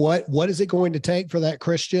is what is it going to take for that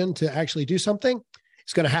Christian to actually do something? It's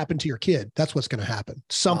it's going to happen to your kid. That's what's going to happen.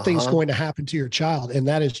 Something's going to happen to your child. And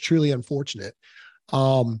that is truly unfortunate.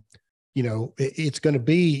 It's going to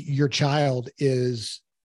be your child is,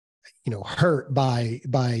 hurt by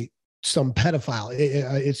some pedophile.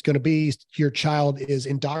 It's going to be your child is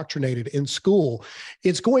indoctrinated in school.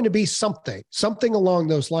 It's going to be something along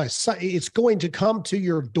those lines. It's going to come to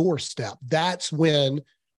your doorstep. That's when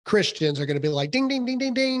Christians are going to be like, ding, ding, ding,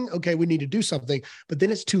 ding, ding. Okay, we need to do something. But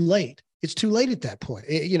then it's too late. It's too late at that point,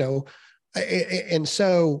 and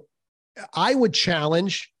so I would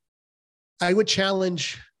challenge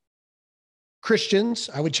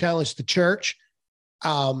Christians. I would challenge the church.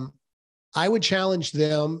 I would challenge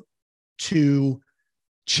them to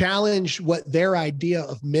challenge what their idea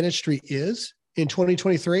of ministry is in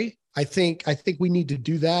 2023. I think we need to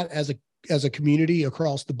do that as a community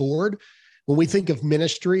across the board. When we think of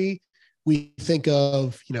ministry, we think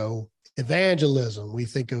of, evangelism. We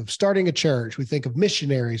think of starting a church. We think of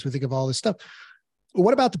missionaries. We think of all this stuff.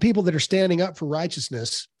 What about the people that are standing up for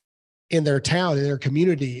righteousness in their town, in their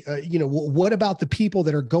community? What about the people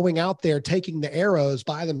that are going out there taking the arrows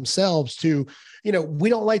by themselves to, we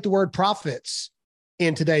don't like the word prophets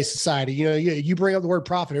in today's society. You bring up the word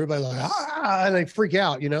prophet, everybody's like, and they freak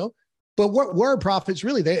out, But what were prophets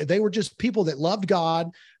really? They were just people that loved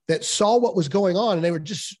God, that saw what was going on, and they were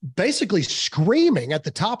just basically screaming at the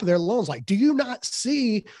top of their lungs, like, do you not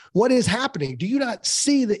see what is happening? Do you not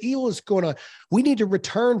see the evil is going on? We need to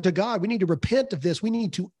return to God. We need to repent of this. We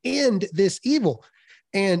need to end this evil.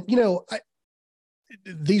 And,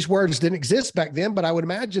 these words didn't exist back then, but I would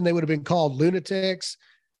imagine they would have been called lunatics,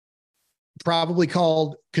 probably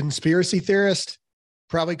called conspiracy theorists,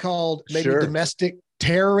 probably called maybe domestic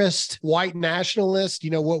terrorist, white nationalist,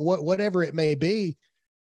 whatever it may be.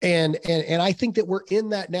 And I think that we're in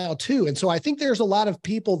that now too. And so I think there's a lot of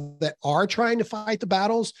people that are trying to fight the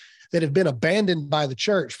battles that have been abandoned by the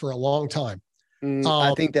church for a long time.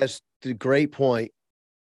 I think that's a great point.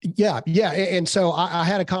 Yeah. Yeah. And so I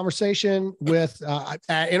had a conversation with at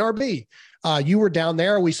NRB. You were down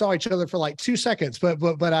there. We saw each other for like 2 seconds,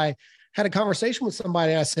 but I had a conversation with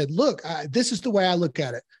somebody. And I said, look, this is the way I look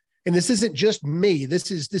at it. And this isn't just me. This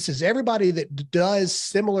is everybody that does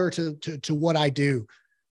similar to what I do.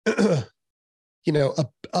 A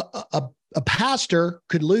pastor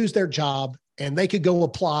could lose their job and they could go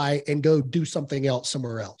apply and go do something else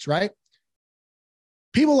somewhere else, right?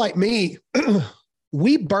 People like me,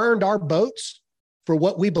 we burned our boats for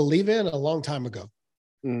what we believe in a long time ago.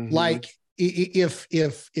 Mm-hmm. Like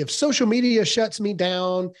if social media shuts me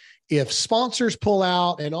down, if sponsors pull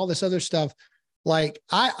out and all this other stuff, like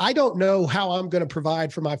I don't know how I'm going to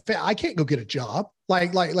provide for my family. I can't go get a job.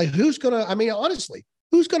 Like who's going to, honestly,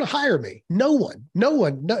 who's going to hire me? No one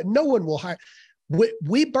will hire.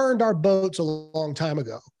 We burned our boats a long time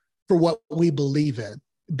ago for what we believe in,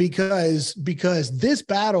 because this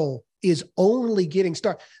battle is only getting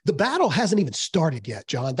started. The battle hasn't even started yet,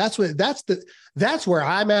 John. That's where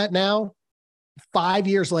I'm at now. 5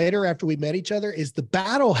 years later, after we met each other, is the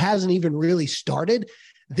battle hasn't even really started.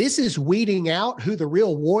 This is weeding out who the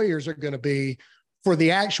real warriors are going to be for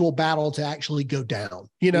the actual battle to actually go down,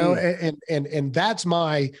 and that's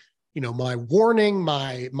my, my warning,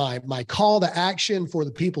 my call to action for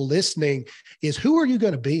the people listening is, who are you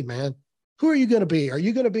going to be, man? Who are you going to be? Are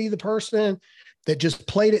you going to be the person that just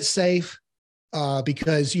played it safe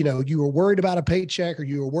because, you were worried about a paycheck, or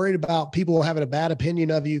you were worried about people having a bad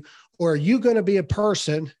opinion of you? Or are you going to be a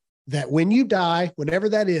person that when you die, whenever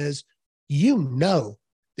that is,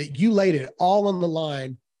 that you laid it all on the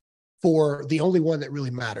line for the only one that really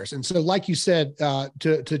matters? And so, like you said,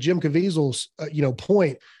 to Jim Caviezel's,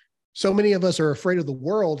 point, so many of us are afraid of the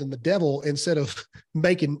world and the devil instead of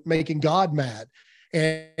making God mad.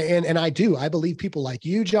 And I believe people like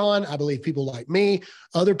you, John, I believe people like me,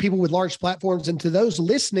 other people with large platforms, and to those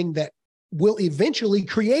listening that will eventually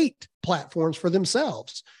create platforms for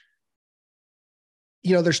themselves.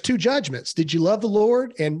 There's two judgments. Did you love the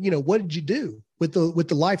Lord? And, what did you do with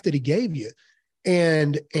the life that he gave you?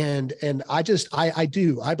 And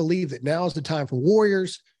I believe that now is the time for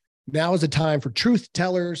warriors. Now is the time for truth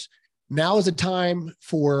tellers. Now is not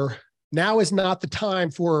the time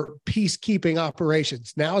for peacekeeping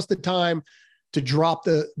operations. Now is the time to drop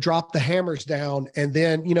the hammers down. And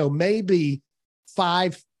then, maybe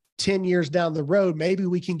 5-10 years down the road, maybe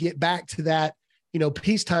we can get back to that,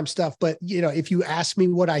 peacetime stuff. But, if you ask me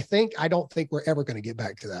what I think, I don't think we're ever going to get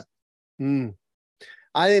back to that.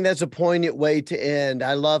 I think that's a poignant way to end.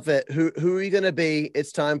 I love it. Who are you going to be?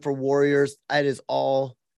 It's time for warriors. That is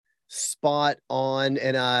all spot on.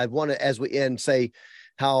 And I want to, as we end, say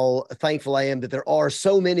how thankful I am that there are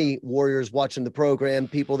so many warriors watching the program,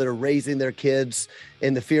 people that are raising their kids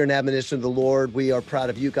in the fear and admonition of the Lord. We are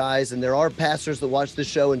proud of you guys. And there are pastors that watch the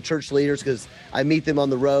show and church leaders, because I meet them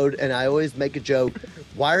on the road and I always make a joke.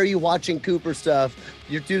 Why are you watching Cooper stuff?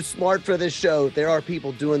 You're too smart for this show. There are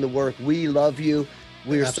people doing the work. We love you.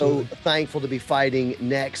 We are so thankful to be fighting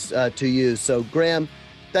next to you. So Graham,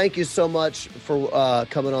 thank you so much for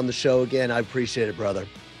coming on the show again. I appreciate it, brother.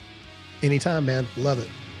 Anytime, man. Love it.